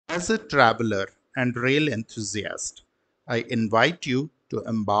As a traveler and rail enthusiast, I invite you to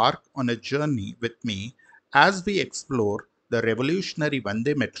embark on a journey with me as we explore the revolutionary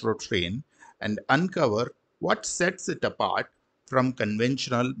Vande Metro train and uncover what sets it apart from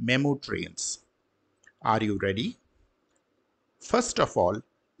conventional Memu trains. Are you ready? First of all,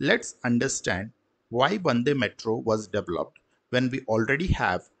 let's understand why Vande Metro was developed when we already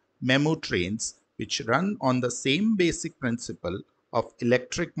have Memu trains which run on the same basic principle of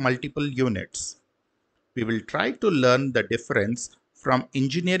electric multiple units. We will try to learn the difference from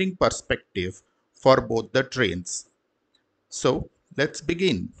engineering perspective for both the trains. So, let's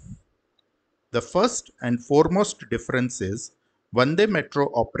begin. The first and foremost difference is Vande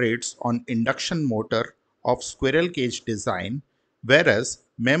Metro operates on induction motor of squirrel cage design, whereas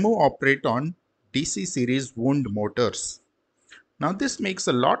Memu operate on DC series wound motors. Now this makes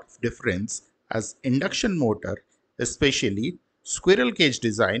a lot of difference as induction motor, especially squirrel cage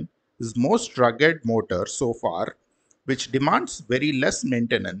design, is most rugged motor so far, which demands very less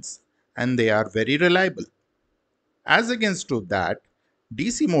maintenance and they are very reliable. As against to that,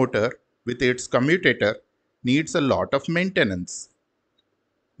 DC motor with its commutator needs a lot of maintenance.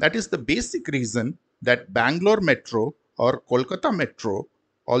 That is the basic reason that Bangalore Metro or Kolkata Metro,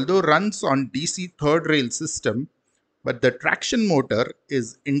 although runs on DC third rail system, but the traction motor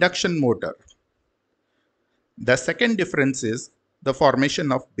is induction motor. The second difference is the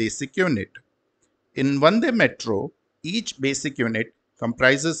formation of basic unit. In Vande Metro, each basic unit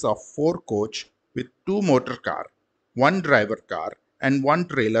comprises of 4 coach with 2 motor car, 1 driver car and 1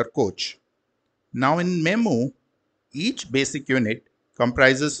 trailer coach. Now in Memu, each basic unit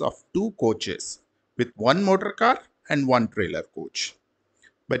comprises of 2 coaches with 1 motor car and 1 trailer coach.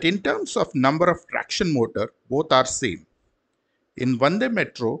 But in terms of number of traction motor, both are same. In Vande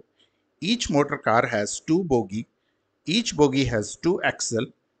Metro, each motor car has 2 bogie. Each bogie has 2 axle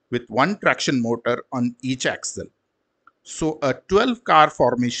with 1 traction motor on each axle. So a 12 car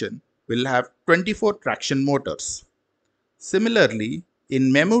formation will have 24 traction motors. Similarly,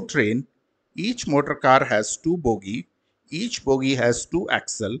 in Memu train, each motor car has 2 bogie. Each bogie has 2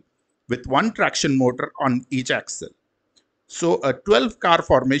 axle with 1 traction motor on each axle. So a 12 car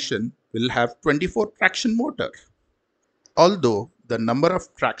formation will have 24 traction motor. Although the number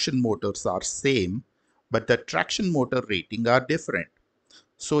of traction motors are same, but the traction motor rating are different.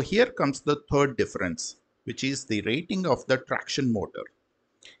 So here comes the third difference, which is the rating of the traction motor.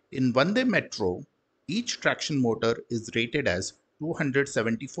 In Vande Metro, each traction motor is rated as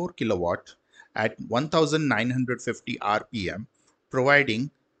 274 kilowatt at 1950 rpm, providing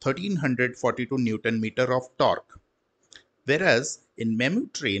 1342 Newton meter of torque. Whereas in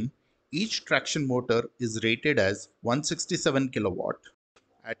Memu train, each traction motor is rated as 167 kilowatt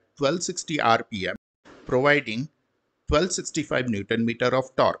at 1260 rpm, providing 1265 Newton meter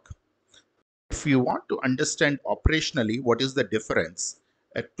of torque. If you want to understand operationally what is the difference,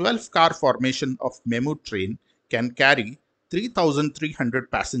 a 12 car formation of Memu train can carry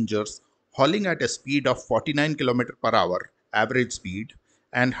 3,300 passengers hauling at a speed of 49 km per hour average speed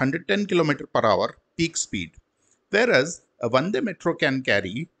and 110 km per hour peak speed, whereas a Vande Metro can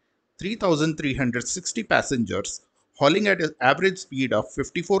carry 3,360 passengers hauling at an average speed of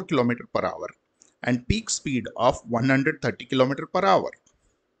 54 km per hour and peak speed of 130 km per hour.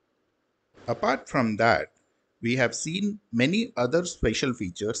 Apart from that, we have seen many other special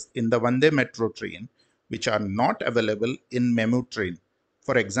features in the Vande Metro train which are not available in Memu train.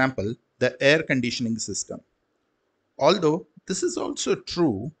 For example, the air conditioning system. Although this is also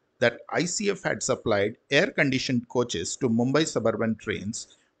true that ICF had supplied air-conditioned coaches to Mumbai suburban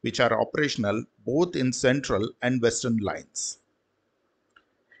trains which are operational both in central and western lines.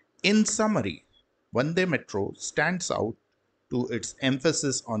 In summary, Vande Metro stands out to its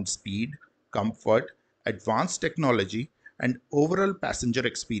emphasis on speed, comfort, advanced technology, and overall passenger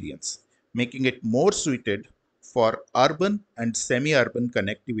experience, making it more suited for urban and semi-urban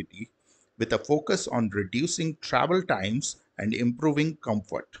connectivity with a focus on reducing travel times and improving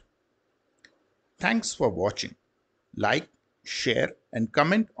comfort. Thanks for watching. Like, share, and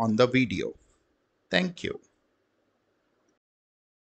comment on the video. Thank you.